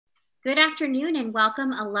Good afternoon and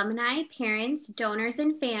welcome alumni, parents, donors,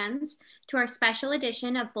 and fans to our special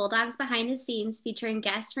edition of Bulldogs Behind the Scenes featuring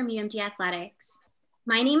guests from UMD Athletics.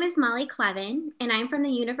 My name is Molly Clevin, and I'm from the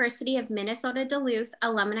University of Minnesota Duluth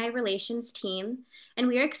Alumni Relations team, and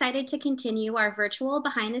we are excited to continue our virtual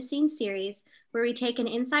behind the scenes series where we take an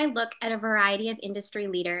inside look at a variety of industry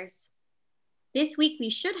leaders. This week, we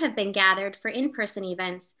should have been gathered for in-person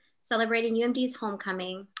events celebrating UMD's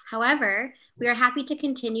homecoming. However, we are happy to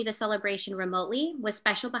continue the celebration remotely with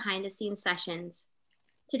special behind-the-scenes sessions.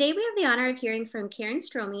 Today, we have the honor of hearing from Karen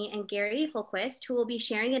Stromme and Gary Holquist, who will be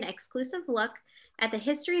sharing an exclusive look at the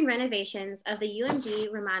history and renovations of the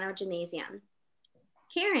UMD Romano Gymnasium.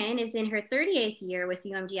 Karen is in her 38th year with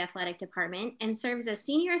UMD Athletic Department and serves as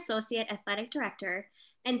Senior Associate Athletic Director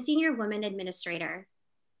and Senior Women Administrator.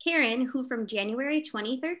 Karen, who from January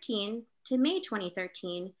 2013 to May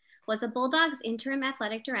 2013 was the Bulldogs interim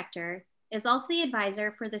athletic director, is also the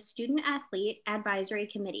advisor for the Student Athlete Advisory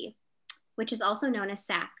Committee, which is also known as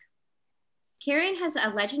SAC. Karen has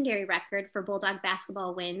a legendary record for Bulldog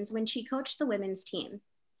basketball wins when she coached the women's team.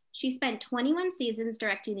 She spent 21 seasons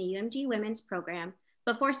directing the UMD women's program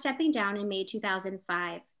before stepping down in May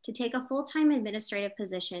 2005 to take a full-time administrative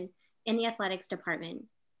position in the athletics department.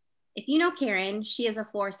 If you know Karen, she is a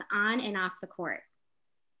force on and off the court.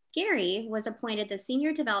 Gary was appointed the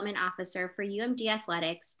Senior Development Officer for UMD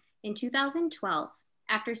Athletics in 2012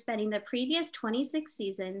 after spending the previous 26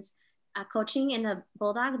 seasons coaching in the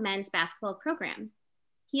Bulldog men's basketball program.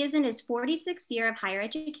 He is in his 46th year of higher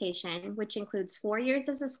education, which includes 4 years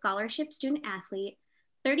as a scholarship student athlete,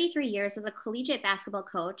 33 years as a collegiate basketball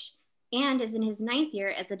coach, and is in his 9th year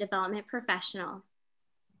as a development professional.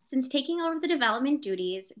 Since taking over the development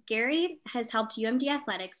duties, Gary has helped UMD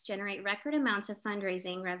Athletics generate record amounts of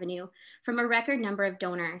fundraising revenue from a record number of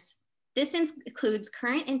donors. This includes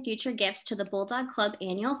current and future gifts to the Bulldog Club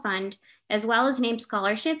Annual Fund, as well as named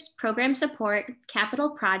scholarships, program support, capital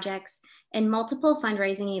projects, and multiple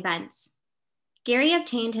fundraising events. Gary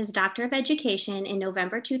obtained his Doctor of Education in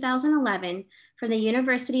November 2011 from the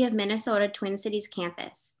University of Minnesota Twin Cities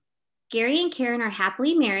campus. Gary and Karen are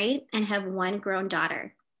happily married and have one grown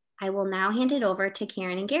daughter. I will now hand it over to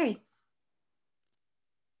Karen and Gary.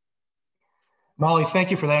 Molly,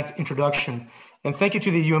 thank you for that introduction. And thank you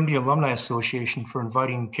to the UMD Alumni Association for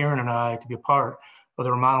inviting Karen and I to be a part of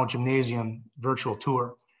the Romano Gymnasium virtual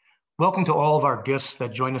tour. Welcome to all of our guests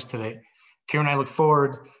that join us today. Karen and I look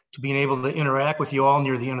forward to being able to interact with you all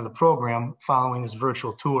near the end of the program following this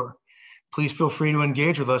virtual tour. Please feel free to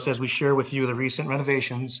engage with us as we share with you the recent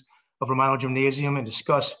renovations of Romano Gymnasium and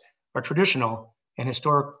discuss our traditional and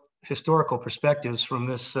historical perspectives from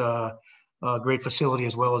this great facility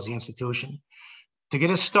as well as the institution. To get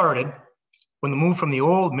us started, when the move from the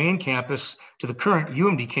old main campus to the current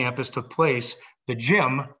UMD campus took place, the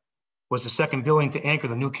gym was the second building to anchor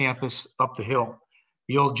the new campus up the hill.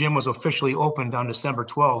 The old gym was officially opened on December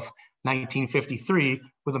 12, 1953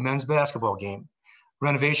 with a men's basketball game.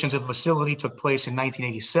 Renovations of the facility took place in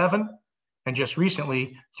 1987 and just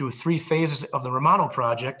recently through 3 phases of the Remodel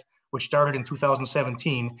project, which started in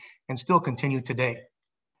 2017 and still continue today.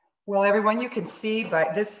 Well, everyone, you can see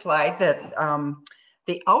by this slide that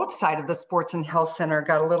the outside of the Sports and Health Center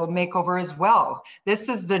got a little makeover as well. This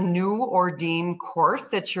is the new Ordean court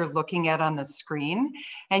that you're looking at on the screen.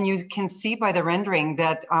 And you can see by the rendering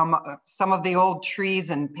that some of the old trees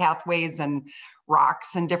and pathways and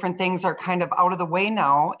rocks and different things are kind of out of the way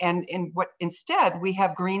now. And instead we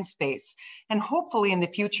have green space. And hopefully in the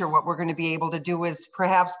future, what we're going to be able to do is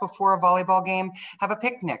perhaps before a volleyball game, have a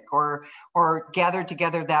picnic or gather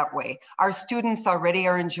together that way. Our students already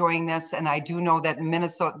are enjoying this. And I do know that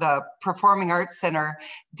Minnesota, the Performing Arts Center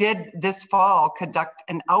did this fall conduct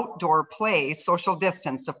an outdoor play, social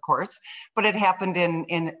distanced, of course, but it happened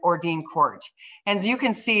in Ordean Court. And as you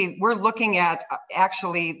can see, we're looking at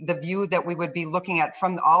actually the view that we would be looking at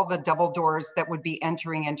from all the double doors that would be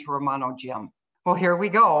entering into Romano Gym. Well, here we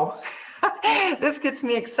go. This gets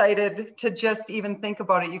me excited to just even think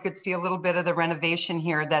about it. You could see a little bit of the renovation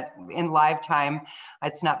here that in live time,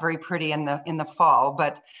 it's not very pretty in the fall,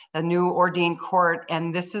 but the new Ordean court.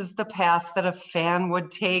 And this is the path that a fan would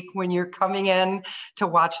take when you're coming in to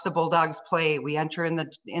watch the Bulldogs play. We enter in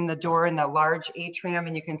the door in the large atrium,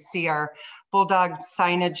 and you can see our Bulldog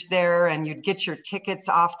signage there, and you'd get your tickets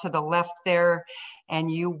off to the left there, and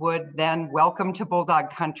you would then welcome to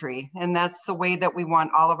Bulldog country. And that's the way that we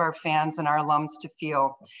want all of our fans and our alums to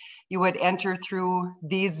feel. You would enter through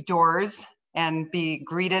these doors and be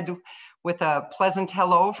greeted with a pleasant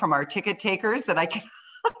hello from our ticket takers that I can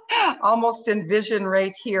almost envision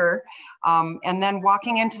right here. And then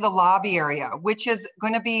walking into the lobby area, which is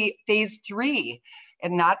going to be phase 3.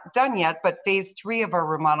 and not done yet, but phase 3 of our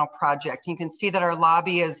remodel project. You can see that our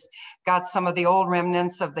lobby has got some of the old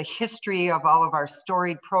remnants of the history of all of our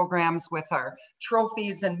storied programs with our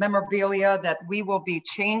trophies and memorabilia, that we will be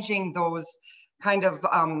changing those kind of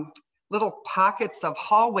little pockets of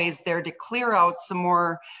hallways there to clear out some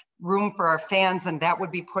more room for our fans, and that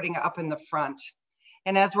would be putting up in the front.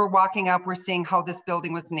 And as we're walking up, we're seeing how this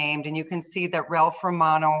building was named, and you can see that Ralph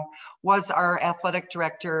Romano was our athletic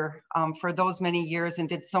director for those many years and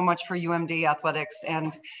did so much for UMD athletics,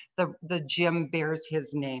 and the gym bears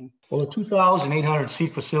his name. Well, the 2,800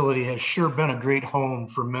 seat facility has sure been a great home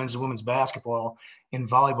for men's and women's basketball and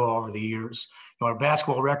volleyball over the years. Our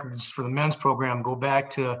basketball records for the men's program go back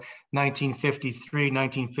to 1953,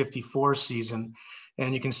 1954 season.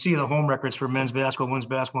 And you can see the home records for men's basketball, women's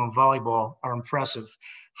basketball, and volleyball are impressive.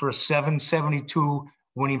 For a 772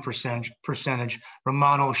 winning percentage,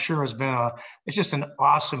 Romano sure has been it's just an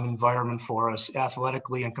awesome environment for us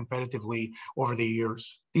athletically and competitively over the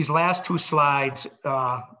years. These last two slides,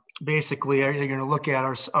 basically, you're going to look at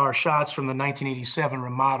our shots from the 1987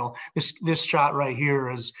 remodel. This shot right here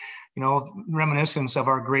is, reminiscence of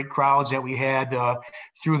our great crowds that we had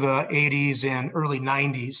through the 80s and early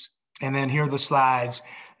 90s. And then here are the slides.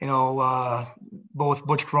 Both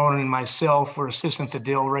Butch Cronin and myself were assistants at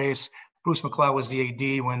Dale Race. Bruce McLeod was the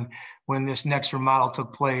AD when this next remodel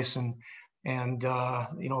took place. And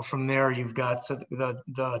from there, you've got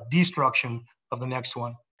the destruction of the next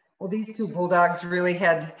one. Well, these two Bulldogs really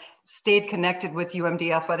had stayed connected with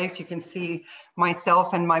UMD athletics. You can see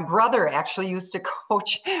myself and my brother actually used to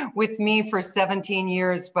coach with me for 17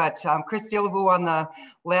 years, but Chris Dillaboo on the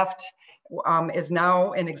left is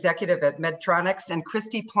now an executive at Medtronics, and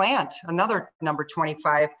Christy Plant, another number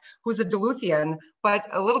 25, who's a Duluthian. But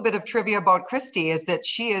a little bit of trivia about Christy is that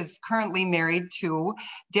she is currently married to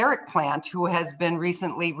Derek Plant, who has been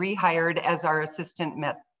recently rehired as our assistant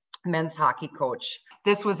men's hockey coach.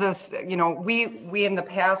 This was we in the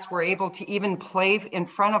past were able to even play in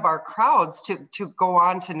front of our crowds to go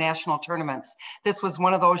on to national tournaments. This was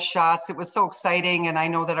one of those shots. It was so exciting, and I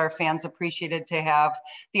know that our fans appreciated to have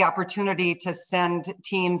the opportunity to send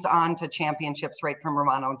teams on to championships right from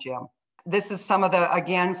Romano Gym. This is some of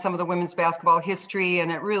the women's basketball history,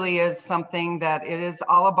 and it really is something that it is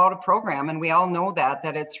all about a program. And we all know that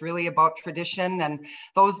it's really about tradition. And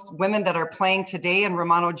those women that are playing today in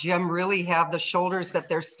Romano Gym really have the shoulders that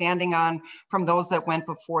they're standing on from those that went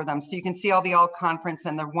before them. So you can see all the all-conference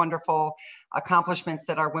and the wonderful accomplishments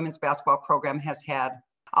that our women's basketball program has had.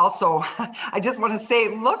 Also, I just want to say,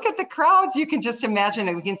 look at the crowds. You can just imagine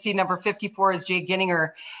it. We can see number 54 is Jay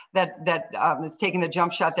Ginninger that is taking the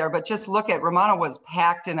jump shot there. But just look at Romano was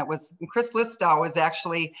packed, and Chris Listow was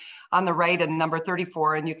actually on the right and number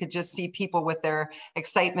 34. And you could just see people with their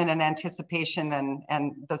excitement and anticipation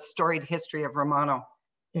and the storied history of Romano.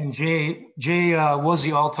 And Jay was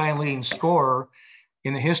the all-time leading scorer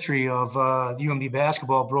in the history of UMD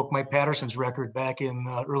basketball, broke Mike Patterson's record back in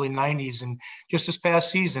the early 90s. And just this past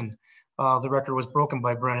season, the record was broken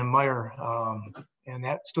by Brennan Meyer, and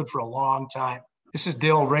that stood for a long time. This is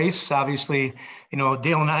Dale Race. Obviously,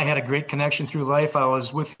 Dale and I had a great connection through life. I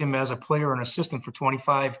was with him as a player and assistant for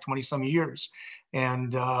 20-some years.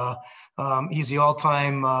 And he's the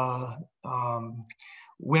all-time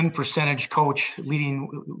win percentage coach, leading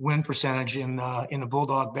win percentage in the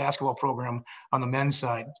Bulldog basketball program on the men's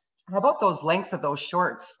side. How about those lengths of those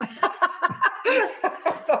shorts?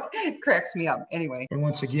 It cracks me up anyway. And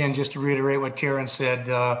once again, just to reiterate what Karen said,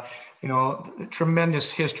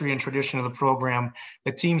 tremendous history and tradition of the program.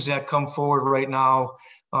 The teams that come forward right now,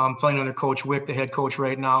 playing under Coach Wick, the head coach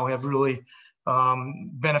right now, have really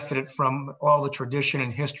benefited from all the tradition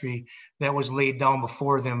and history that was laid down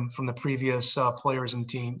before them from the previous players and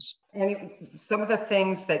teams. And some of the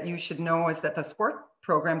things that you should know is that the sport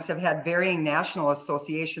programs have had varying national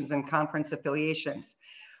associations and conference affiliations.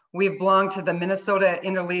 We've belonged to the Minnesota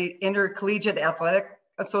Intercollegiate Athletic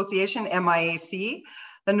Association, MIAC,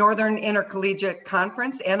 the Northern Intercollegiate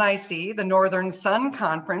Conference, NIC, the Northern Sun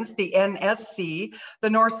Conference, the NSC, the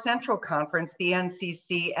North Central Conference, the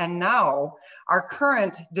NCC, and now our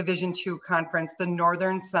current Division II conference, the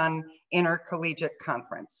Northern Sun Intercollegiate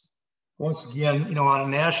Conference. Once again, on a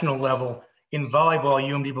national level, in volleyball,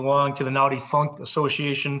 UMD belonged to the now defunct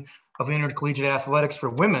Association of Intercollegiate Athletics for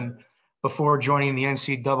Women before joining the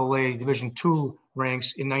NCAA Division II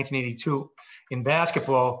ranks in 1982. In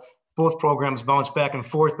basketball, both programs bounced back and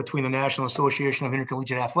forth between the National Association of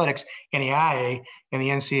Intercollegiate Athletics, NAIA, and the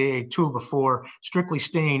NCAA 2 before strictly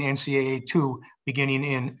staying NCAA 2 beginning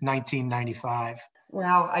in 1995.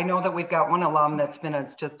 Well, I know that we've got one alum that's been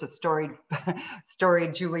just a storied,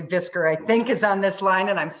 Julie Visker, I think, is on this line,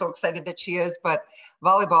 and I'm so excited that she is. But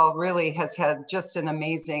volleyball really has had just an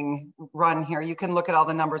amazing run here. You can look at all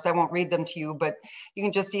the numbers. I won't read them to you, but you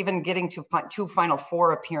can just even getting to two Final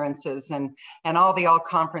Four appearances and all the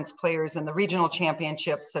all-conference players and the regional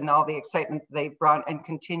championships and all the excitement they brought and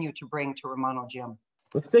continue to bring to Romano Gym.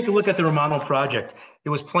 Let's take a look at the Romano project. It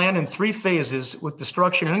was planned in 3 phases, with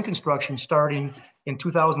destruction and construction starting in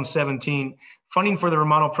 2017. Funding for the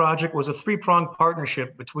Romano project was a 3-pronged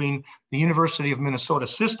partnership between the University of Minnesota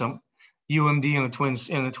system, UMD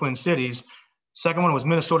in the Twin Cities. Second one was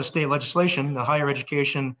Minnesota state legislation, the Higher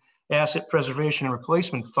Education Asset Preservation and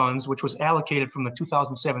Replacement Funds, which was allocated from the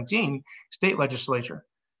 2017 state legislature.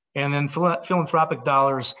 And then philanthropic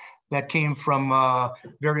dollars that came from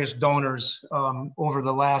various donors over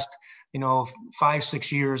the last,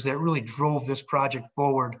 5-6 years that really drove this project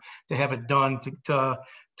forward to have it done, to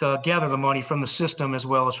gather the money from the system as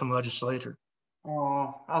well as from the legislature.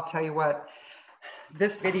 Oh, I'll tell you what,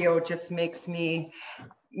 this video just makes me,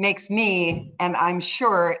 and I'm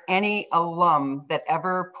sure any alum that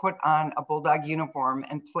ever put on a Bulldog uniform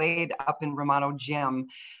and played up in Romano Gym,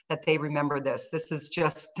 that they remember this. This is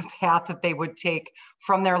just the path that they would take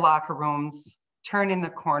from their locker rooms, turn in the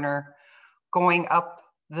corner, going up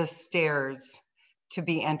the stairs to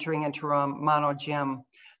be entering into Romano Gym.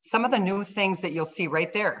 Some of the new things that you'll see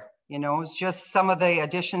right there, is just some of the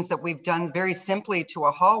additions that we've done very simply to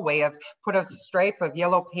a hallway. I've put a stripe of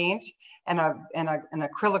yellow paint and an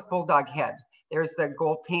acrylic Bulldog head. There's the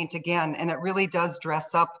gold paint again, and it really does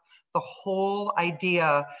dress up the whole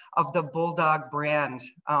idea of the Bulldog brand.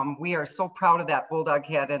 We are so proud of that Bulldog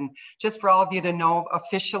head. And just for all of you to know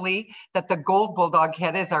officially that the gold Bulldog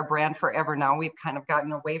head is our brand forever now. We've kind of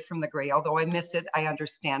gotten away from the gray, although I miss it, I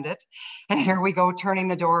understand it. And here we go, turning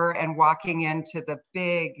the door and walking into the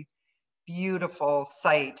big, beautiful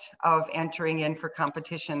site of entering in for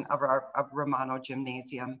competition of Romano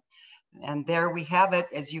Gymnasium. And there we have it.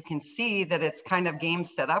 As you can see that it's kind of game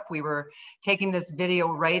set up. We were taking this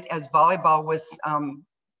video right as volleyball was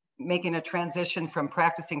making a transition from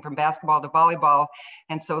practicing from basketball to volleyball.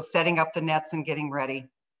 And so setting up the nets and getting ready.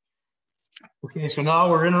 Okay, so now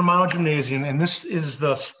we're in Romano Gymnasium, and this is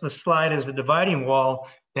the slide is the dividing wall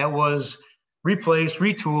that was replaced,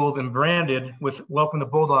 retooled, and branded with Welcome to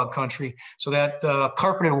Bulldog Country. So that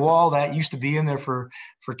carpeted wall that used to be in there for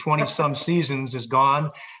 20-some seasons is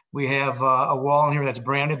gone. We have a wall in here that's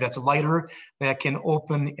branded, that's lighter, that can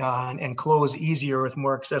open and close easier with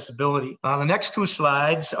more accessibility. The next 2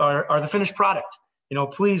 slides are the finished product.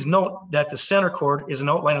 Please note that the center court is an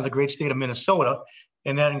outline of the great state of Minnesota,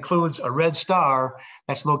 and that includes a red star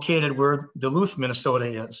that's located where Duluth,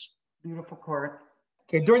 Minnesota is. Beautiful court.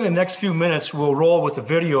 Okay, during the next few minutes, we'll roll with the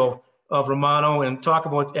video of Romano and talk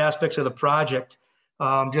about aspects of the project,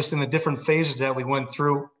 just in the different phases that we went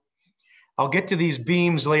through. I'll get to these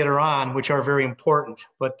beams later on, which are very important.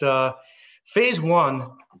 But phase 1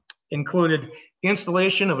 included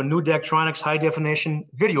installation of a new Daktronics high definition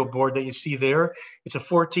video board that you see there. It's a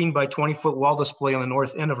 14 by 20 foot wall display on the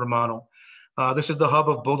north end of Romano. This is the hub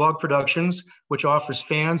of Bulldog Productions, which offers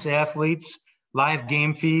fans, athletes, live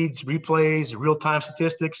game feeds, replays, real-time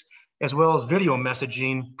statistics, as well as video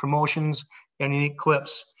messaging, promotions, and unique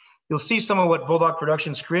clips. You'll see some of what Bulldog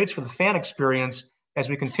Productions creates for the fan experience as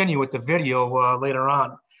we continue with the video later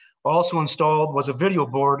on. Also installed was a video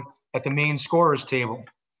board at the main scorer's table.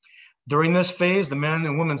 During this phase, the men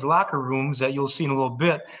and women's locker rooms that you'll see in a little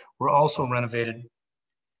bit were also renovated.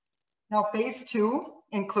 Now, phase 2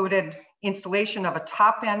 included installation of a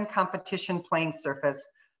top-end competition playing surface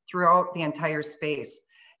throughout the entire space.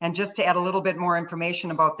 And just to add a little bit more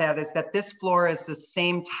information about that is that this floor is the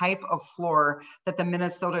same type of floor that the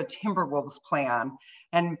Minnesota Timberwolves play on.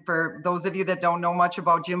 And for those of you that don't know much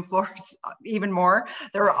about gym floors, even more,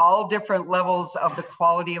 there are all different levels of the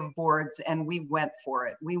quality of boards, and we went for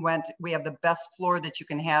it. We have the best floor that you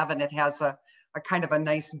can have, and it has a kind of a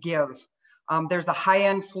nice give. There's a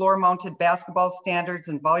high-end floor-mounted basketball standards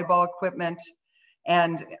and volleyball equipment.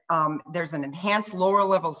 And there's an enhanced lower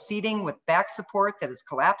level seating with back support that is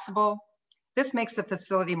collapsible. This makes the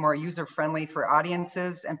facility more user-friendly for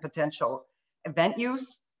audiences and potential event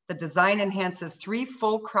use. The design enhances 3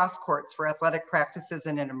 full cross courts for athletic practices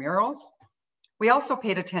and intramurals. We also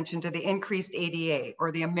paid attention to the increased ADA,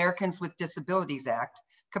 or the Americans with Disabilities Act,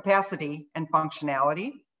 capacity and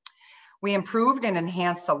functionality. We improved and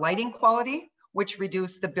enhanced the lighting quality, which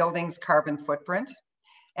reduced the building's carbon footprint.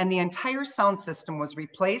 And the entire sound system was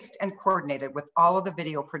replaced and coordinated with all of the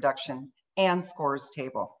video production and scores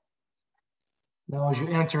table. Now, as you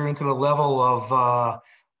enter into the level of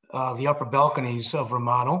the upper balconies of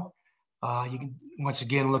Romano. You can, once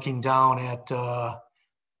again, looking down at the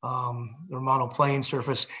Romano playing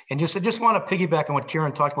surface. And I just want to piggyback on what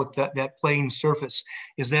Karen talked about, that playing surface,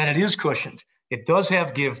 is that it is cushioned. It does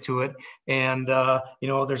have give to it. And,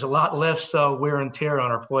 there's a lot less wear and tear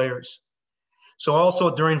on our players. So also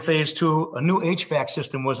during phase 2, a new HVAC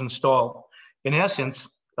system was installed. In essence,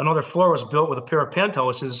 another floor was built with a pair of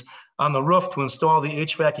penthouses on the roof to install the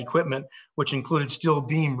HVAC equipment, which included steel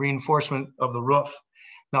beam reinforcement of the roof.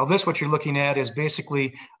 Now this, what you're looking at, is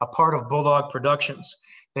basically a part of Bulldog Productions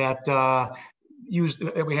that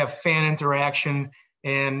we have fan interaction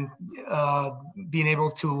and being able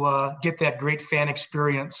to get that great fan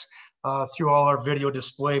experience through all our video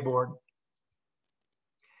display board.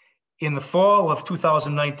 In the fall of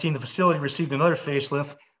 2019, the facility received another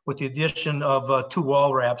facelift with the addition of 2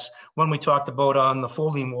 wall wraps. One we talked about on the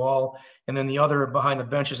folding wall, and then the other behind the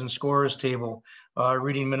benches and scorers table,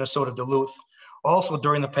 reading Minnesota Duluth. Also,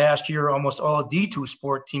 during the past year, almost all D2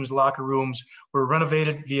 sport teams' locker rooms were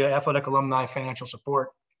renovated via athletic alumni financial support.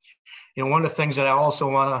 One of the things that I also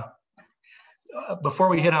want to, before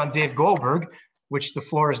we hit on Dave Goldberg, which the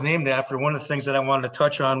floor is named after, one of the things that I wanted to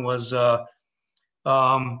touch on was, that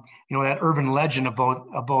urban legend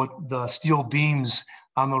about the steel beams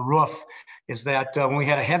on the roof, is that when we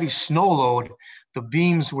had a heavy snow load, the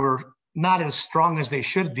beams were not as strong as they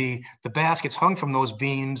should be. The baskets hung from those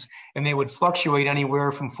beams, and they would fluctuate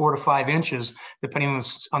anywhere from 4 to 5 inches, depending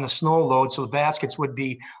on the snow load. So the baskets would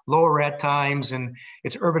be lower at times. And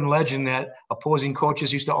it's urban legend that opposing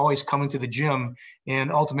coaches used to always come into the gym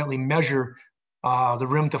and ultimately measure the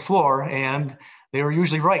rim to floor. And they were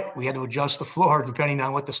usually right. We had to adjust the floor depending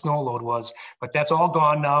on what the snow load was. But that's all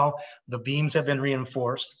gone now. The beams have been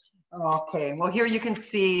reinforced. Okay, well, here you can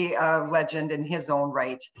see a legend in his own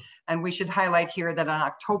right. And we should highlight here that on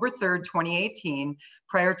October 3rd, 2018,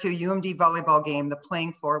 prior to a UMD volleyball game, the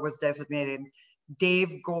playing floor was designated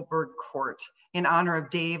Dave Goldberg Court in honor of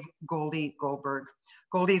Dave Goldie Goldberg.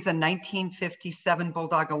 Goldie's a 1957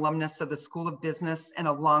 Bulldog alumnus of the School of Business and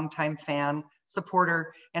a longtime fan,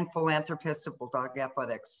 supporter, and philanthropist of Bulldog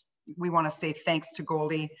athletics. We want to say thanks to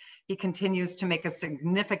Goldie. He continues to make a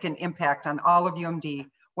significant impact on all of UMD,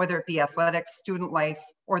 whether it be athletics, student life,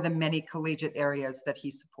 or the many collegiate areas that he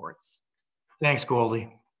supports. Thanks,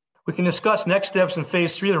 Goldie. We can discuss next steps in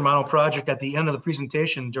phase 3 of the Romano project at the end of the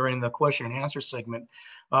presentation during the question and answer segment.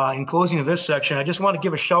 In closing of this section, I just want to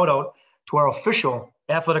give a shout out to our official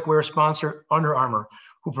athletic wear sponsor, Under Armour,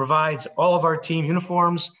 who provides all of our team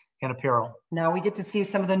uniforms and apparel. Now we get to see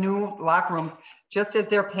some of the new locker rooms. Just as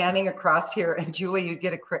they're panning across here, and Julie, you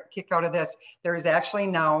get a kick out of this, there is actually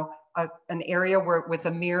now an area where with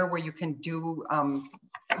a mirror where you can do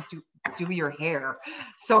your hair.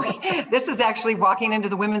 So this is actually walking into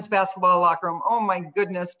the women's basketball locker room. Oh my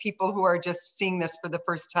goodness, people who are just seeing this for the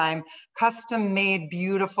first time. Custom made,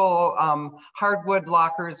 beautiful hardwood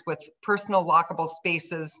lockers with personal lockable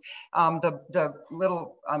spaces. The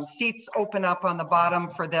little seats open up on the bottom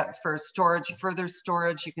for storage, further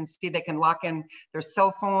storage. You can see they can lock in their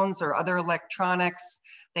cell phones or other electronics.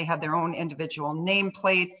 They have their own individual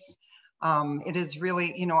nameplates. It is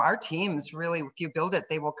really, our teams really, if you build it,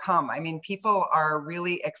 they will come. I mean, people are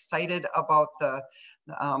really excited about the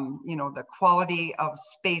quality of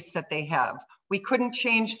space that they have. We couldn't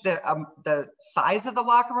change the size of the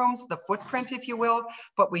locker rooms, the footprint, if you will,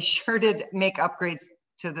 but we sure did make upgrades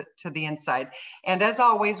to the inside. And as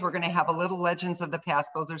always, we're going to have a little legends of the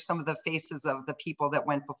past. Those are some of the faces of the people that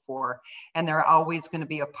went before, and they're always going to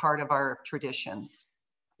be a part of our traditions.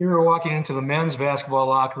 Here we're walking into the men's basketball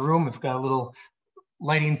locker room. We've got a little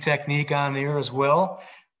lighting technique on there as well.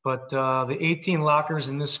 But the 18 lockers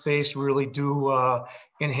in this space really do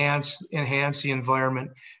enhance the environment.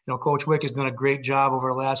 Coach Wick has done a great job over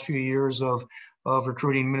the last few years of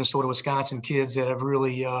recruiting Minnesota, Wisconsin kids that have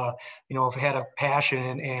really, have had a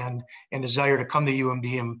passion and desire to come to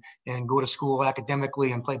UMD and go to school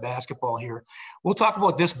academically and play basketball here. We'll talk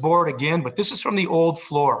about this board again, but this is from the old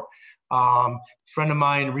floor. A friend of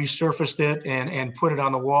mine resurfaced it and put it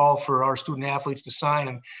on the wall for our student athletes to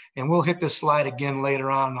sign. And we'll hit this slide again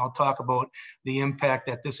later on. And I'll talk about the impact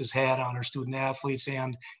that this has had on our student athletes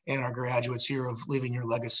and our graduates here of leaving your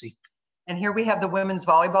legacy. And here we have the women's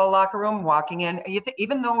volleyball locker room walking in.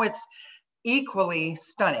 Even though it's equally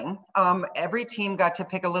stunning, every team got to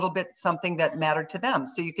pick a little bit something that mattered to them.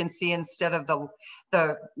 So you can see instead of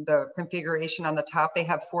the configuration on the top, they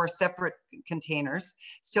have 4 separate containers.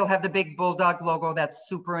 Still have the big Bulldog logo. That's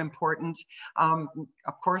super important. Of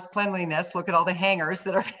course, cleanliness. Look at all the hangers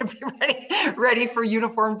that are going to be ready for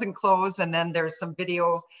uniforms and clothes. And then there's some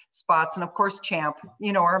video spots. And of course, Champ,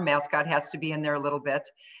 our mascot has to be in there a little bit.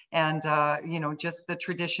 and you know, just the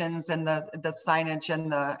traditions and the signage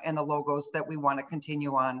and the logos that we want to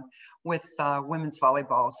continue on with women's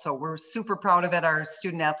volleyball. So we're super proud of it. Our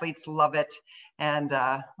student athletes love it, and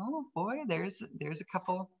oh boy, there's a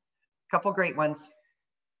couple great ones.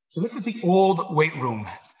 So this is the old weight room.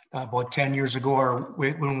 About 10 years ago, our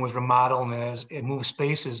weight room was remodeled and it moved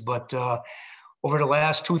spaces. But over the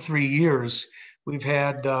last 2-3 years, we've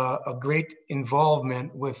had a great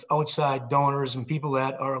involvement with outside donors and people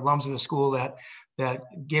that are alums of the school that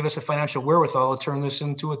gave us a financial wherewithal to turn this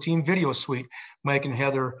into a team video suite. Mike and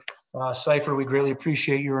Heather Cipher, we greatly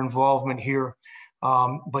appreciate your involvement here.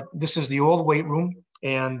 But this is the old weight room,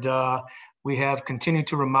 and we have continued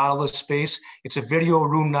to remodel this space. It's a video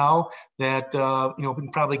room now that you know, we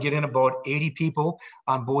can probably get in about 80 people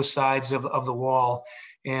on both sides of the wall.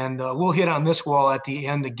 And we'll hit on this wall at the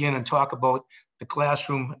end again and talk about the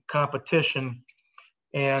classroom competition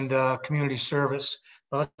and community service.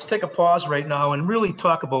 Let's take a pause right now and really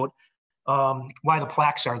talk about why the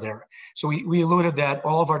plaques are there. So we alluded that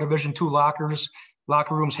all of our Division II locker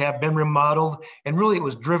rooms have been remodeled, and really it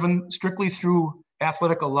was driven strictly through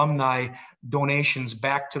athletic alumni donations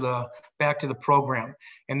back to the program.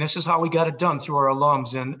 And this is how we got it done, through our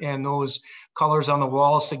alums, and those colors on the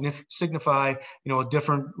wall signify, you know, a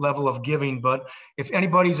different level of giving. But if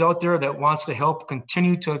anybody's out there that wants to help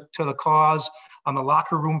continue to the cause on the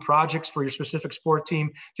locker room projects for your specific sport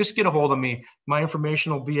team, just get a hold of me. My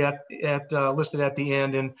information will be listed at the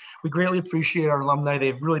end. And we greatly appreciate our alumni.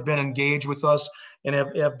 They've really been engaged with us and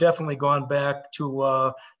have definitely gone back to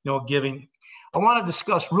you know, giving. I want to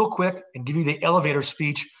discuss real quick and give you the elevator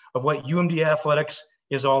speech of what UMD athletics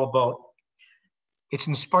is all about. It's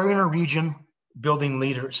inspiring our region, building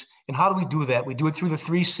leaders. And how do we do that? We do it through the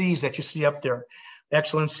 3 C's that you see up there: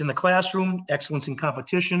 excellence in the classroom, excellence in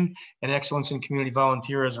competition, and excellence in community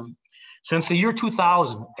volunteerism. Since the year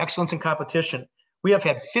 2000, excellence in competition, we have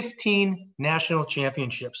had 15 national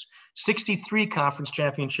championships, 63 conference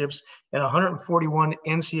championships, and 141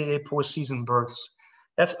 NCAA postseason berths.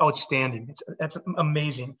 That's outstanding. That's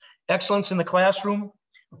amazing. Excellence in the classroom.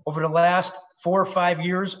 Over the last 4 or 5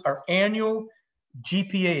 years, our annual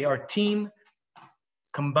GPA, our team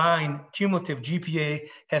combined cumulative GPA,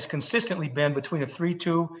 has consistently been between a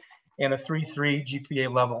 3.2 and a 3.3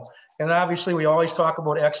 GPA level. And obviously, we always talk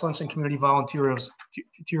about excellence in community volunteerism.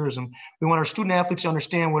 We want our student athletes to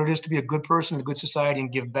understand what it is to be a good person in a good society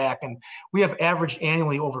and give back. And we have averaged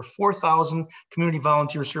annually over 4,000 community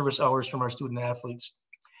volunteer service hours from our student athletes.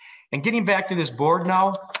 And getting back to this board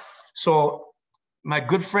now, so my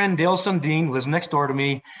good friend Dale Sundin lives next door to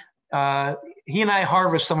me. He and I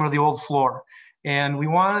harvest some of the old floor, and we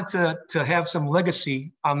wanted to have some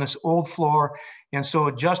legacy on this old floor. And so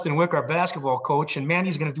Justin Wick, our basketball coach, and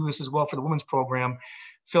Mandy's going to do this as well for the women's program,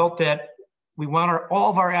 felt that we want all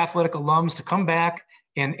of our athletic alums to come back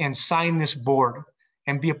and sign this board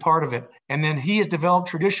and be a part of it. And then he has developed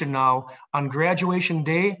tradition now on graduation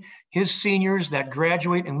day. His seniors that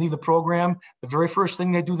graduate and leave the program, the very first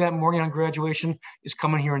thing they do that morning on graduation is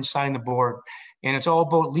come in here and sign the board. And it's all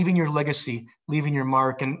about leaving your legacy, leaving your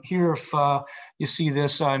mark. And here, if you see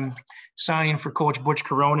this, I'm signing for Coach Butch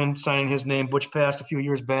Coronin, signing his name. Butch passed a few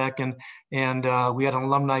years back, and we had an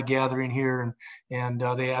alumni gathering here, and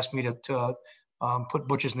they asked me to put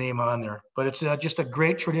Butch's name on there. But it's just a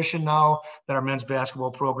great tradition now that our men's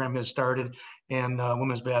basketball program has started, and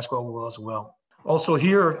women's basketball will as well. Also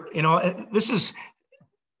here, you know, this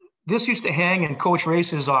used to hang in Coach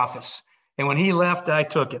Race's office, and when he left, I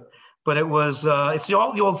took it. But it was it's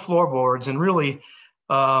all the old floorboards, and really,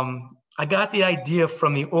 I got the idea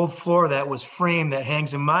from the old floor that was framed that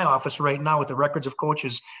hangs in my office right now with the records of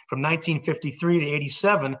coaches from 1953 to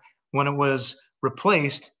 87, when it was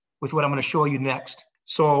replaced with what I'm going to show you next.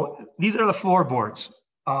 So these are the floorboards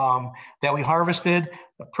that we harvested.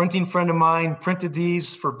 A printing friend of mine printed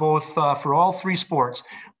these for for all 3 sports.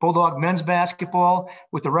 Bulldog men's basketball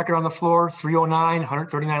with the record on the floor, 309,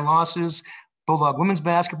 139 losses. Bulldog women's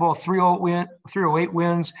basketball, 308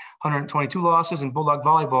 wins, 122 losses, and Bulldog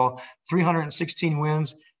volleyball, 316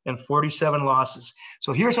 wins and 47 losses.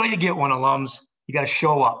 So here's how you get one, alums. You got to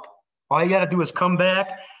show up. All you got to do is come back.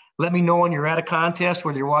 Let me know when you're at a contest,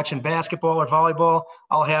 whether you're watching basketball or volleyball.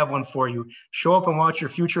 I'll have one for you. Show up and watch your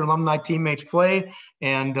future alumni teammates play,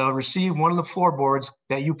 and receive one of the floorboards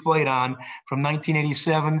that you played on from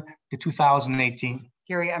 1987 to 2018.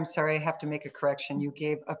 Gary, I'm sorry, I have to make a correction. You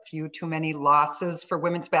gave a few too many losses for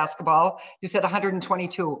women's basketball. You said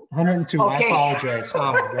 122. 102, okay. I apologize.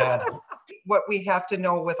 Oh my God. What we have to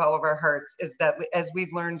know with all of our hearts is that as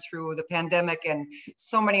we've learned through the pandemic and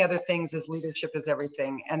so many other things, is leadership is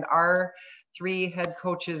everything. And our 3 head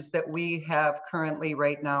coaches that we have currently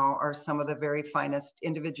right now are some of the very finest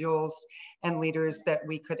individuals and leaders that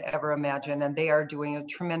we could ever imagine. And they are doing a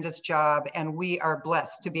tremendous job. And we are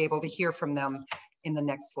blessed to be able to hear from them in the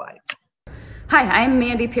next slides. Hi, I'm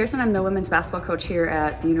Mandy Pearson. I'm the women's basketball coach here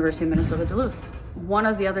at the University of Minnesota Duluth. One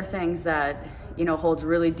of the other things that holds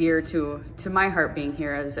really dear to my heart being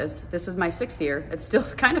here as this is my 6th year. It still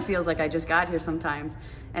kind of feels like I just got here sometimes,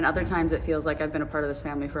 and other times it feels like I've been a part of this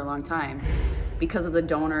family for a long time because of the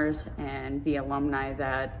donors and the alumni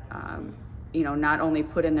that not only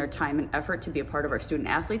put in their time and effort to be a part of our student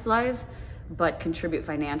athletes' lives, but contribute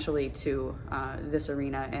financially to this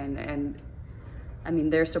arena. And I mean,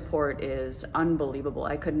 their support is unbelievable.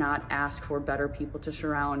 I could not ask for better people to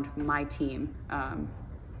surround my team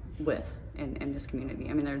with in this community.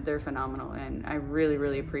 I mean, they're phenomenal, and I really,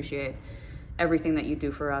 really appreciate everything that you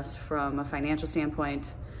do for us from a financial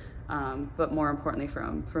standpoint, but more importantly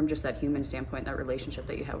from just that human standpoint, that relationship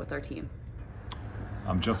that you have with our team.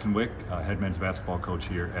 I'm Justin Wick, head men's basketball coach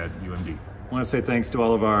here at UMD. I want to say thanks to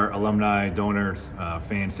all of our alumni, donors,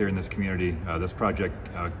 fans here in this community. This project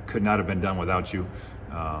could not have been done without you.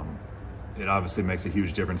 It obviously makes a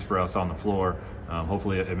huge difference for us on the floor.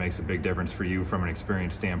 Hopefully it makes a big difference for you from an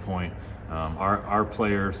experience standpoint. Our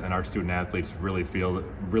players and our student athletes really feel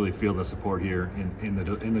the support here in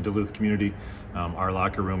the Duluth community. Our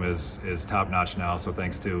locker room is top notch now, so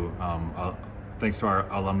thanks to our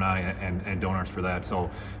alumni and donors for that. So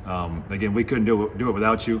again, we couldn't do it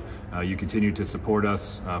without you. You continue to support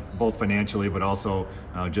us both financially, but also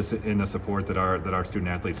just in the support that our student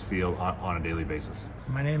athletes feel on a daily basis.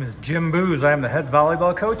 My name is Jim Booz. I'm the head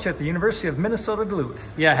volleyball coach at the University of Minnesota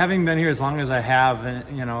Duluth. Yeah, having been here as long as I have,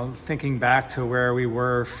 thinking back to where we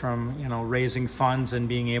were from, raising funds and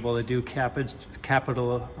being able to do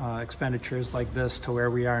capital expenditures like this to where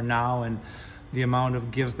we are now, and the amount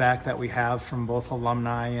of give back that we have from both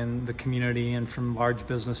alumni and the community and from large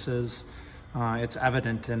businesses. It's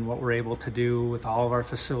evident in what we're able to do with all of our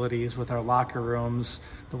facilities, with our locker rooms,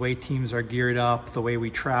 the way teams are geared up, the way we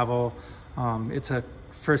travel. It's a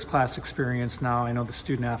first-class experience now. I know the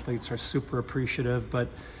student athletes are super appreciative, but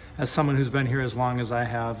as someone who's been here as long as I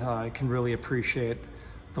have, I can really appreciate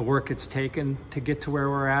the work it's taken to get to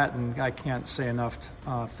where we're at, and I can't say enough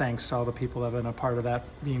thanks to all the people that have been a part of that,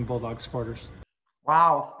 being Bulldog supporters.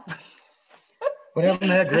 Wow. What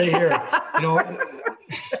happened to that gray hair?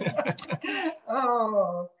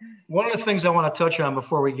 Oh. One of the things I want to touch on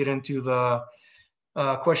before we get into the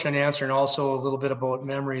question and answer, and also a little bit about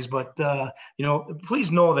memories, but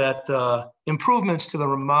please know that improvements to the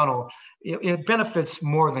Romano, it benefits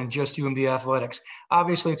more than just UMD athletics.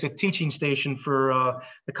 Obviously, it's a teaching station for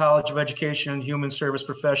the College of Education and Human Service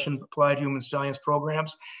Profession, Applied Human Science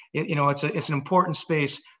programs. It's an important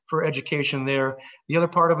space for education there. The other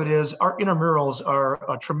part of it is our intramurals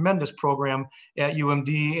are a tremendous program at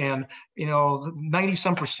UMD, and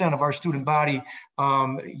 90% of our student body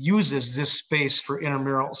uses this space for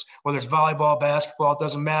intramurals, whether it's volleyball, basketball, it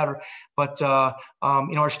doesn't matter. But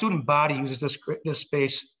our student body uses this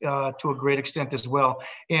space to a great extent as well.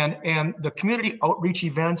 And the community outreach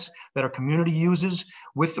events that our community uses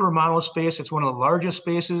with the Romano space, it's one of the largest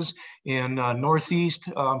spaces in northeast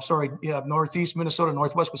Minnesota,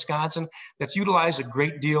 northwest Wisconsin, that's utilized a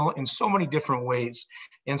great deal in so many different ways.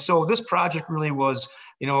 And so this project really was,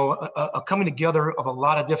 a coming together of a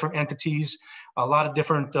lot of different entities, a lot of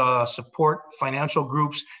different support financial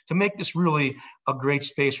groups to make this really a great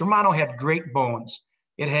space. Romano had great bones.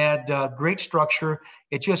 It had great structure.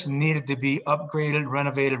 It just needed to be upgraded,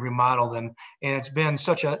 renovated, remodeled, and it's been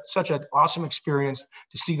such an awesome experience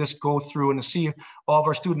to see this go through and to see all of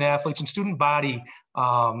our student athletes and student body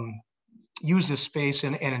use this space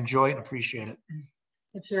and enjoy it and appreciate it.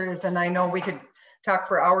 It sure is, and I know we could talk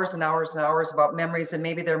for hours and hours and hours about memories, and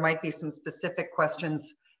maybe there might be some specific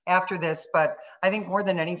questions after this, but I think more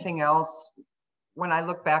than anything else, when I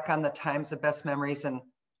look back on the times, the best memories, and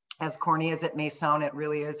as corny as it may sound, it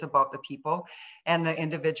really is about the people and the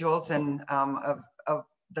individuals and of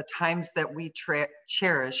the times that we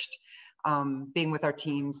cherished, being with our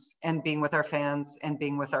teams and being with our fans and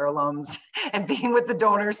being with our alums and being with the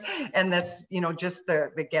donors. And this, just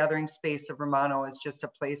the gathering space of Romano is just a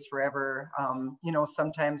place forever.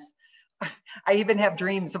 Sometimes I even have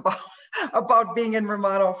dreams about being in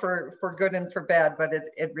Romano for good and for bad, but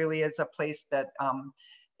it really is a place that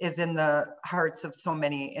is in the hearts of so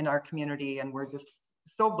many in our community, and we're just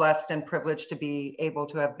so blessed and privileged to be able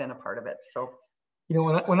to have been a part of it. So,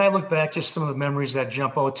 when I look back, just some of the memories that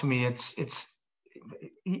jump out to me, it's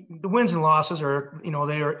the wins and losses are,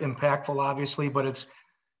 they are impactful, obviously, but it's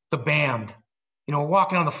the band.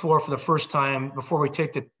 Walking on the floor for the first time before we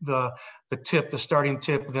take the starting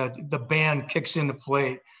tip, the band kicks into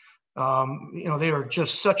play. They are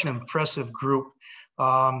just such an impressive group.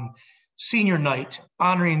 Senior night,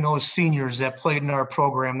 honoring those seniors that played in our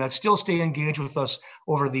program that still stay engaged with us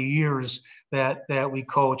over the years that we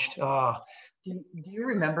coached. Do you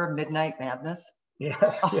remember Midnight Madness? Yeah.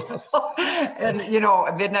 Yes. And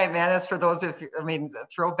Midnight Madness, for those of you, the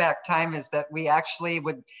throwback time is that we actually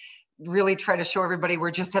would really try to show everybody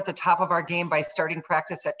we're just at the top of our game by starting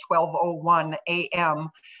practice at 12:01 a.m.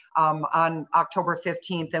 On October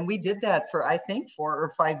 15th. And we did that for, I think, 4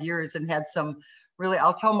 or 5 years and had some really,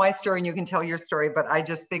 I'll tell my story and you can tell your story, but I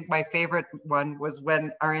just think my favorite one was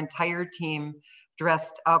when our entire team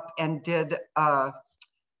dressed up and did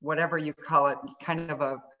whatever you call it, kind of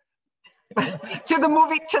a to the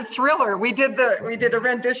movie, to Thriller. We did a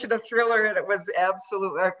rendition of Thriller, and it was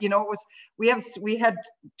absolutely, we had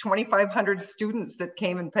 2,500 students that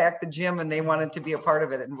came and packed the gym, and they wanted to be a part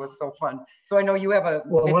of it, and it was so fun. So I know you have a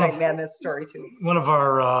Midnight Madness story too. One of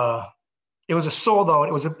our, it was a sold out.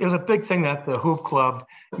 It was a big thing that the Hoop Club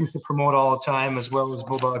used to promote all the time, as well as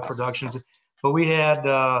Bulldog Productions. But we had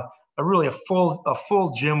a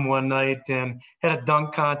full gym one night and had a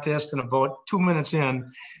dunk contest. And about 2 minutes in,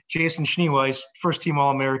 Jason Schneeweiss, first team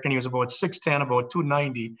All-American, he was about 6'10", about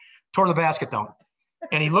 290, tore the basket down.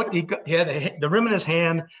 And he had the rim in his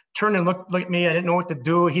hand, turned and looked at me. I didn't know what to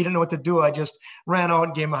do. He didn't know what to do. I just ran out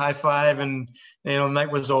and gave him a high five, and the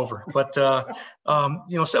night was over. But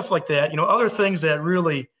stuff like that. Other things that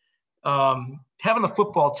really having the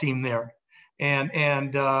football team there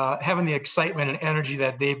and having the excitement and energy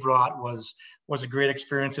that they brought was a great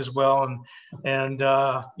experience as well. And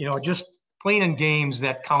just playing in games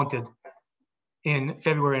that counted in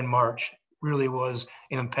February and March really was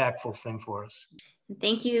an impactful thing for us.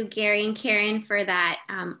 Thank you, Gary and Karen, for that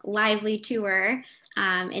lively tour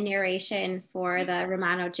and narration for the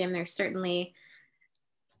Romano Gym. There's certainly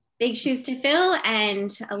big shoes to fill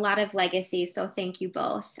and a lot of legacy. So thank you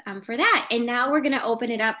both for that. And now we're going to open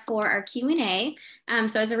it up for our Q&A.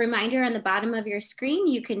 So as a reminder, on the bottom of your screen,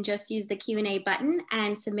 you can just use the Q&A button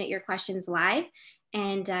and submit your questions live.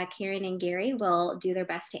 And Karen and Gary will do their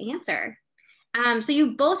best to answer. So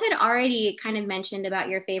you both had already kind of mentioned about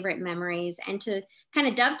your favorite memories, and to kind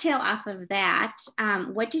of dovetail off of that,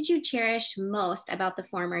 what did you cherish most about the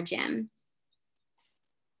former gym?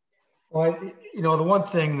 Well, the one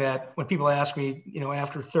thing that when people ask me,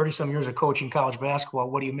 after 30 some years of coaching college basketball,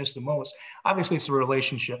 what do you miss the most? Obviously it's the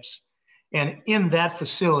relationships. And in that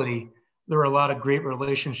facility, there are a lot of great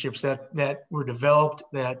relationships that were developed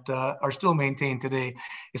that are still maintained today.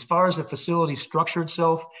 As far as the facility structure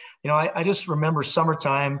itself, I just remember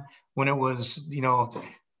summertime when it was,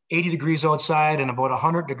 80 degrees outside and about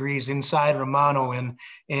 100 degrees inside Romano,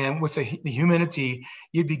 and with the humidity,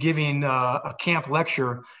 you'd be giving a camp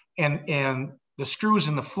lecture, and the screws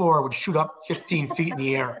in the floor would shoot up 15 feet in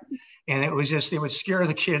the air, and it would scare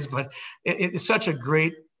the kids. But it's such a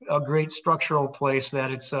great structural place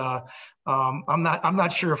that it's. I'm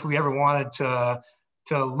not sure if we ever wanted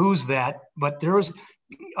to lose that, but there was,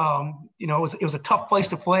 it was a tough place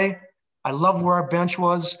to play. I love where our bench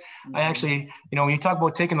was. I actually, when you talk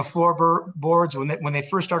about taking the floorboards, when they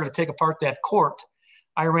first started to take apart that court,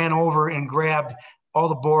 I ran over and grabbed all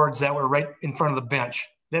the boards that were right in front of the bench.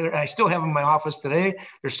 I still have them in my office today.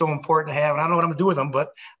 They're so important to have, and I don't know what I'm gonna do with them,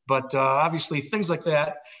 but obviously things like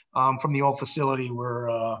that from the old facility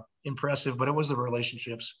were impressive, but it was the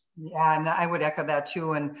relationships. Yeah, and I would echo that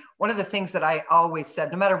too. And one of the things that I always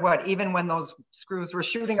said, no matter what, even when those screws were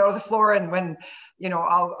shooting out of the floor, and when,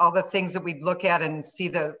 all the things that we'd look at and see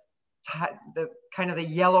the kind of the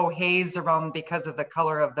yellow haze around because of the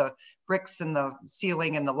color of the bricks and the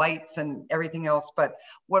ceiling and the lights and everything else. But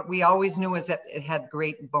what we always knew is that it had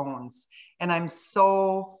great bones. And I'm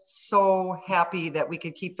so, so happy that we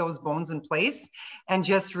could keep those bones in place and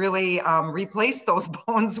just really replace those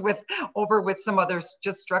bones with some other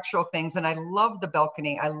just structural things. And I love the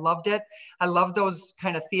balcony. I loved it. I love those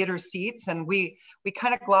kind of theater seats. And we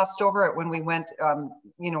kind of glossed over it when we went,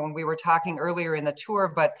 when we were talking earlier in the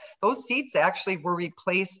tour, but those seats actually were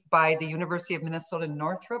replaced by the University of Minnesota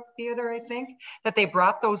Northrop Theater, I think, that they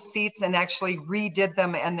brought those seats and actually redid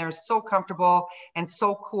them, and they're so comfortable and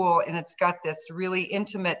so cool, and it's got this really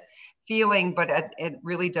intimate feeling, but it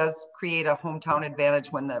really does create a hometown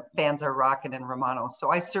advantage when the fans are rocking in Romano. So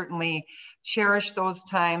I certainly cherish those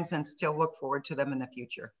times and still look forward to them in the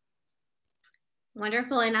future.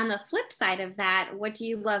 Wonderful. And on the flip side of that, what do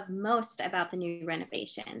you love most about the new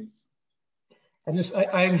renovations?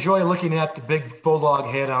 I enjoy looking at the big Bulldog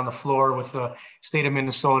head on the floor with the state of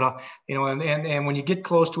Minnesota, and when you get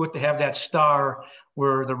close to it, to have that star,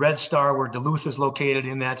 where the red star where Duluth is located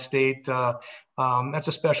in that state, that's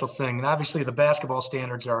a special thing. And obviously the basketball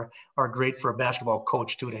standards are great for a basketball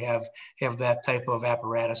coach too, to have that type of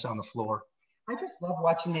apparatus on the floor. I just love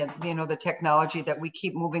watching the technology that we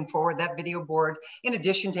keep moving forward. That video board, in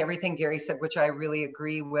addition to everything Gary said, which I really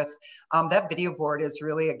agree with, that video board is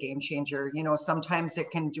really a game changer. Sometimes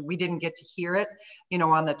we didn't get to hear it,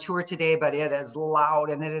 on the tour today, but it is loud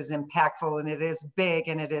and it is impactful and it is big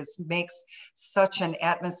and makes such an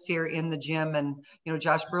atmosphere in the gym. And,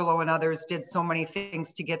 Josh Burlow and others did so many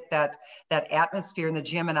things to get that atmosphere in the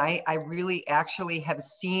gym. And I really actually have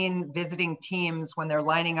seen visiting teams, when they're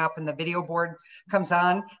lining up and the video board comes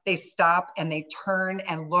on, they stop and they turn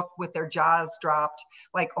and look with their jaws dropped,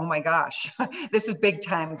 like, oh my gosh, this is big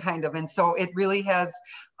time, kind of. And so it really has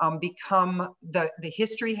become, the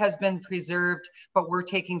history has been preserved, but we're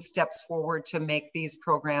taking steps forward to make these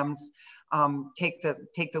programs take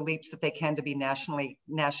the leaps that they can to be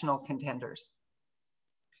national contenders.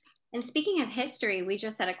 And speaking of history, we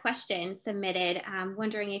just had a question submitted,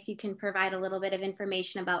 wondering if you can provide a little bit of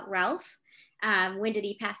information about Ralph. When did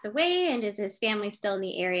he pass away, and is his family still in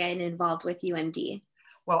the area and involved with UMD?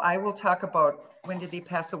 Well, I will talk about when did he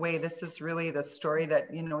pass away. This is really the story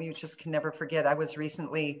that, you just can never forget. I had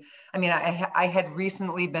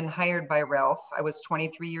recently been hired by Ralph. I was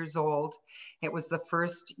 23 years old. It was the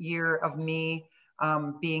first year of me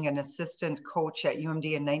being an assistant coach at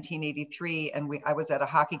UMD in 1983. And I was at a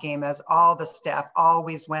hockey game, as all the staff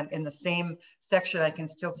always went in the same section. I can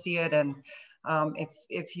still see it. And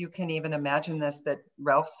if you can even imagine this, that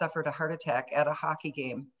Ralph suffered a heart attack at a hockey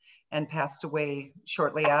game and passed away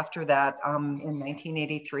shortly after that in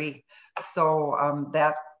 1983. So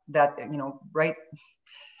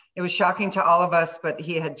it was shocking to all of us, but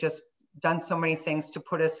he had just done so many things to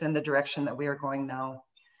put us in the direction that we are going now.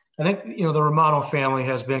 I think, the Romano family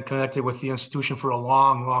has been connected with the institution for a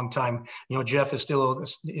long, long time. Jeff is still,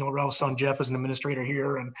 Ralph's son Jeff is an administrator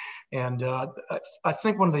here. And I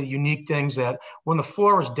think one of the unique things, that when the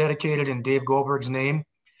floor was dedicated in Dave Goldberg's name,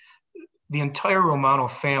 the entire Romano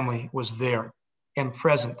family was there and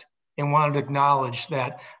present and wanted to acknowledge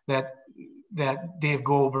that Dave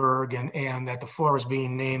Goldberg and that the floor was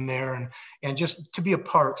being named there, and just to be a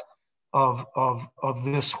part of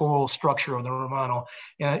this whole structure of the Romano.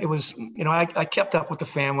 And it was, I kept up with the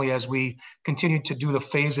family as we continued to do the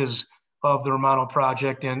phases of the Romano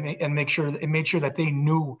project, and made sure that they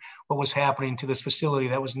knew what was happening to this facility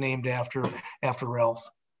that was named after Ralph.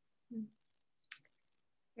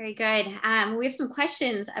 Very good. We have some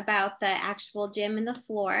questions about the actual gym and the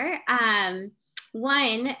floor.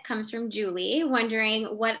 One comes from Julie,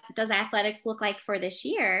 wondering, what does athletics look like for this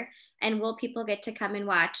year? And will people get to come and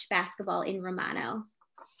watch basketball in Romano?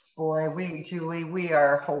 Boy, Julie, we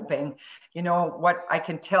are hoping. What I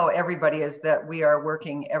can tell everybody is that we are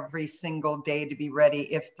working every single day to be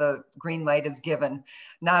ready if the green light is given,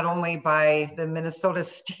 not only by the Minnesota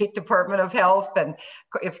State Department of Health, and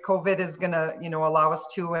if COVID is going to, allow us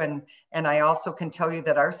to. And I also can tell you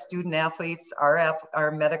that our student athletes,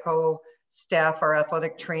 our medical staff, our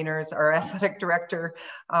athletic trainers, our athletic director,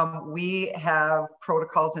 we have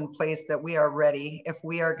protocols in place that we are ready if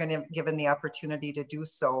we are going to given the opportunity to do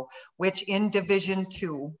so, which in Division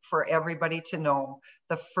II, for everybody to know,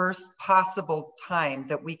 the first possible time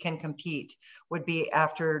that we can compete would be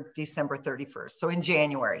after December 31st. So in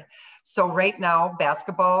January. So right now,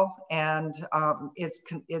 basketball is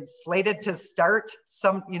slated to start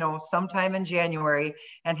sometime in January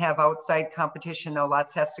and have outside competition. Now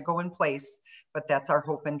lots has to go in place, but that's our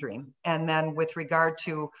hope and dream. And then with regard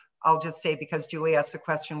to, I'll just say, because Julie asked a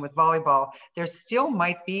question with volleyball, there still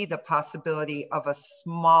might be the possibility of a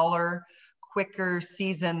smaller, quicker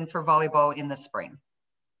season for volleyball in the spring.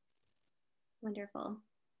 Wonderful.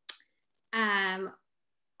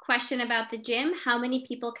 Question about the gym. How many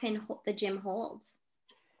people can the gym hold?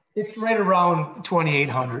 It's right around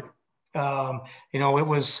 2,800. It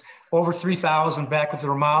was over 3,000 back with the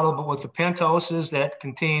remodel, but with the penthouses that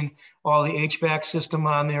contain all the HVAC system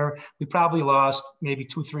on there, we probably lost maybe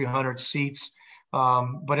 200-300 seats.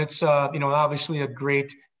 But it's, obviously a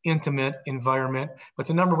great intimate environment, but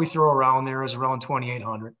the number we throw around there is around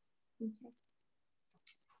 2,800. Okay.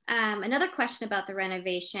 Another question about the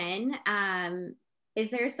renovation. Is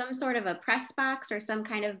there some sort of a press box or some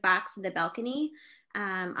kind of box in the balcony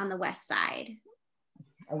on the west side?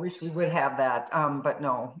 I wish we would have that, but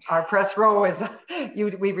no. Our press row is,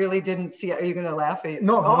 we really didn't see it. Are you going to laugh at?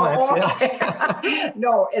 No, okay.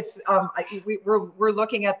 No, it's, we're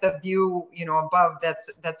looking at the view, you know, above.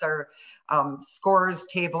 That's our scores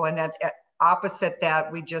table, and at opposite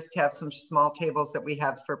that, we just have some small tables that we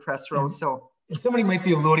have for press row. So somebody might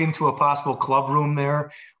be alluding to a possible club room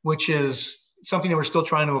there, which is something that we're still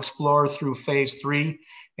trying to explore through phase 3.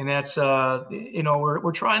 And that's, you know,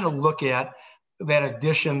 we're trying to look at that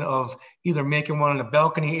addition of either making one in the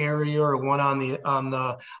balcony area or one on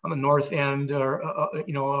the north end, or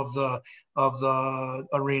you know, of the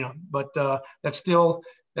arena. But that's still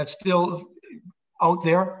out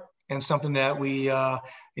there, and something that we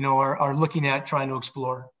you know, are looking at trying to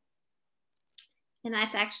explore. And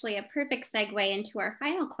that's actually a perfect segue into our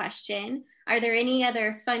final question. Are there any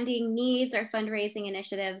other funding needs or fundraising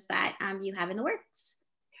initiatives that you have in the works?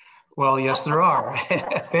 Well, yes, there are.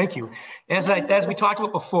 Thank you. As we talked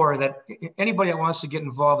about before, that anybody that wants to get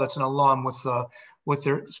involved, that's an alum with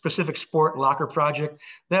their specific sport locker project,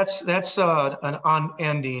 that's an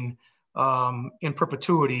unending, in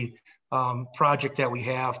perpetuity project that we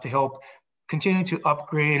have to help continue to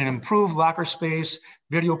upgrade and improve locker space,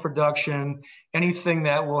 video production, anything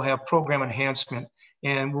that will have program enhancement.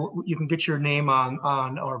 And you can get your name on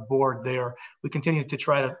our board there. We continue to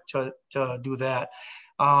try to do that.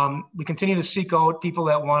 We continue to seek out people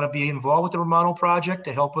that want to be involved with the Romano project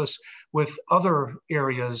to help us with other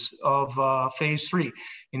areas of phase 3.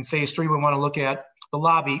 In phase 3, we want to look at the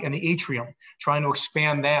lobby and the atrium, trying to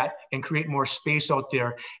expand that and create more space out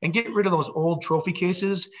there and get rid of those old trophy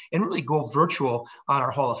cases and really go virtual on our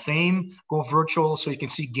Hall of Fame, go virtual so you can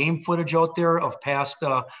see game footage out there of past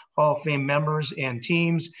Hall of Fame members and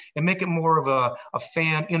teams, and make it more of a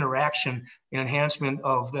fan interaction and enhancement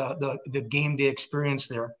of the game day experience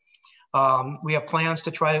there. We have plans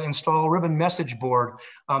to try to install a ribbon message board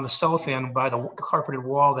on the south end by the carpeted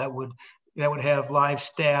wall that would have live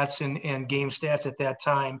stats and game stats at that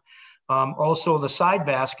time. Also, the side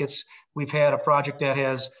baskets, we've had a project that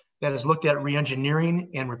has looked at re-engineering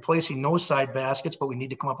and replacing those side baskets, but we need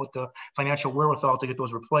to come up with the financial wherewithal to get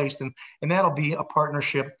those replaced. And that'll be a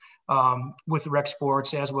partnership with Rec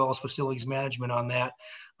Sports as well as facilities management on that.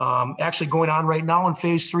 Actually going on right now in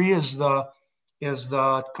phase 3 is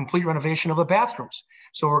the complete renovation of the bathrooms.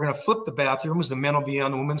 So we're going to flip the bathrooms. The men will be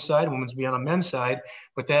on the women's side, women's will be on the men's side.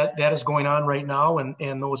 But that is going on right now,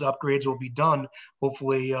 and those upgrades will be done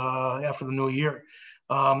hopefully after the new year.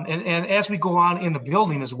 And as we go on in the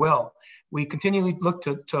building as well, we continually look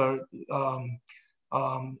to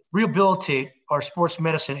rehabilitate our sports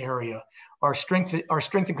medicine area, our strength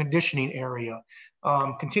and conditioning area.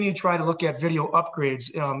 Continue to try to look at video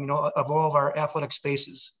upgrades, you know, of all of our athletic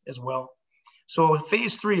spaces as well. So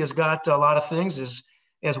phase 3 has got a lot of things,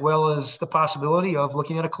 as well as the possibility of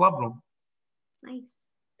looking at a club room. Nice.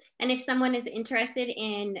 And if someone is interested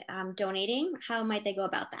in donating, how might they go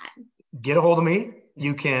about that? Get a hold of me.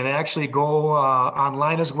 You can actually go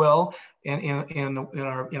online as well in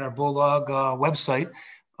our Bulldog website,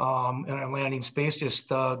 in our landing space. Just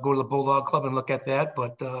go to the Bulldog Club and look at that.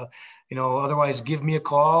 But you know, otherwise, give me a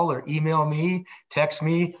call or email me, text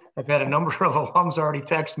me. I've had a number of alums already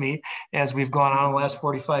text me as we've gone on the last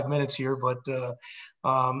 45 minutes here, but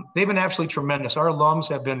they've been absolutely tremendous. Our alums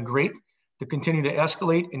have been great to continue to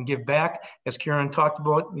escalate and give back. As Karen talked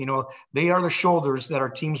about, you know, they are the shoulders that our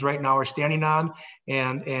teams right now are standing on,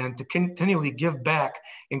 and to continually give back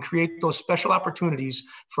and create those special opportunities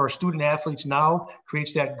for our student athletes now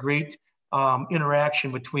creates that great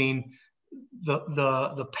interaction between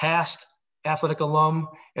the past athletic alum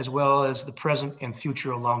as well as the present and future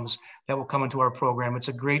alums that will come into our program. It's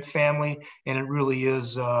a great family, and it really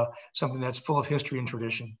is something that's full of history and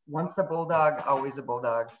tradition. Once a Bulldog, always a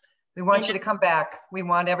Bulldog. We want you to come back. We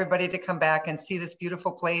want everybody to come back and see this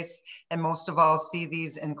beautiful place, and most of all, see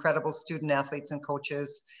these incredible student athletes and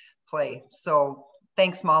coaches play. So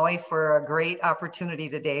thanks, Molly, for a great opportunity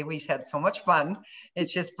today. We've had so much fun. It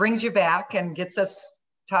just brings you back and gets us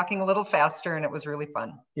talking a little faster, and it was really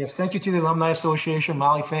fun. Yes, thank you to the Alumni Association.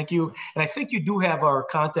 Molly, thank you. And I think you do have our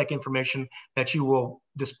contact information that you will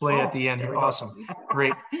display at the end here. Awesome.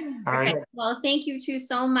 Great. All right. Well, thank you two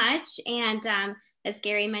so much. And as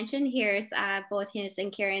Gary mentioned, here's both his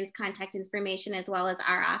and Karen's contact information as well as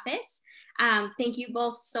our office. Thank you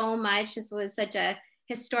both so much. This was such a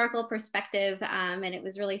historical perspective, and it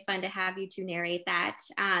was really fun to have you two narrate that.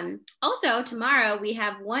 Also, tomorrow we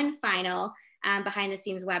have one final behind the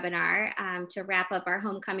scenes webinar to wrap up our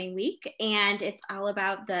homecoming week. And it's all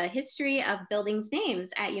about the history of buildings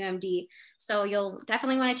names at UMD. So you'll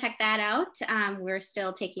definitely want to check that out. We're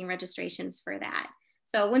still taking registrations for that.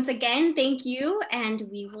 So once again, thank you, and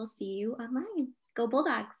we will see you online. Go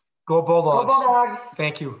Bulldogs. Go Bulldogs. Go Bulldogs.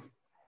 Thank you.